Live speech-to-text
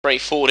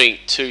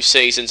3:40, 2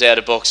 seasons out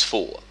of box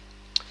 4.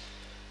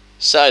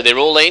 So they're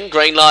all in,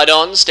 green light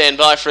on, stand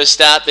by for a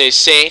start, they're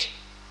set.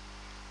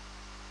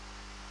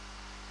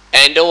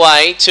 And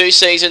away, 2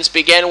 seasons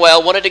began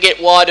well, wanted to get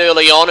wide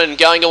early on and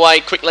going away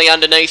quickly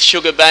underneath.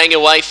 Sugar Bang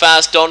away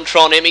fast,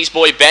 Dontron, Emmy's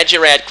Boy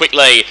Badger out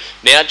quickly.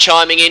 Now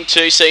chiming in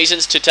 2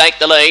 seasons to take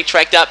the lead,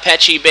 tracked up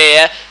Patchy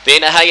Bear,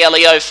 then Hey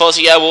Elio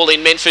Fozio all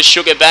in Memphis,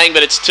 Sugar Bang,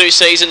 but it's 2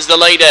 seasons the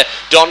leader.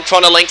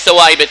 Dontron a length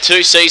away, but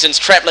 2 seasons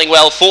travelling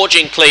well,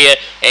 forging clear,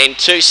 and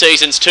 2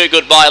 seasons too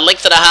good by a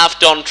length and a half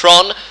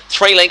Dontron.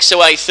 3 lengths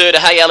away, third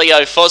Hey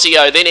Elio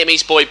Fozio, then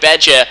Emmy's Boy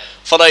Badger,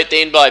 followed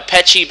then by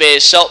Patchy Bear,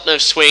 Sultan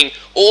of Swing,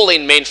 all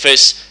in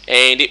Memphis,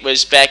 and it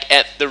was back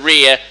at the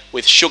rear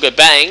with Sugar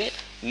Bang.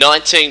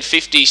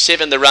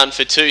 1957 the run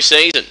for 2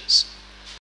 seasons.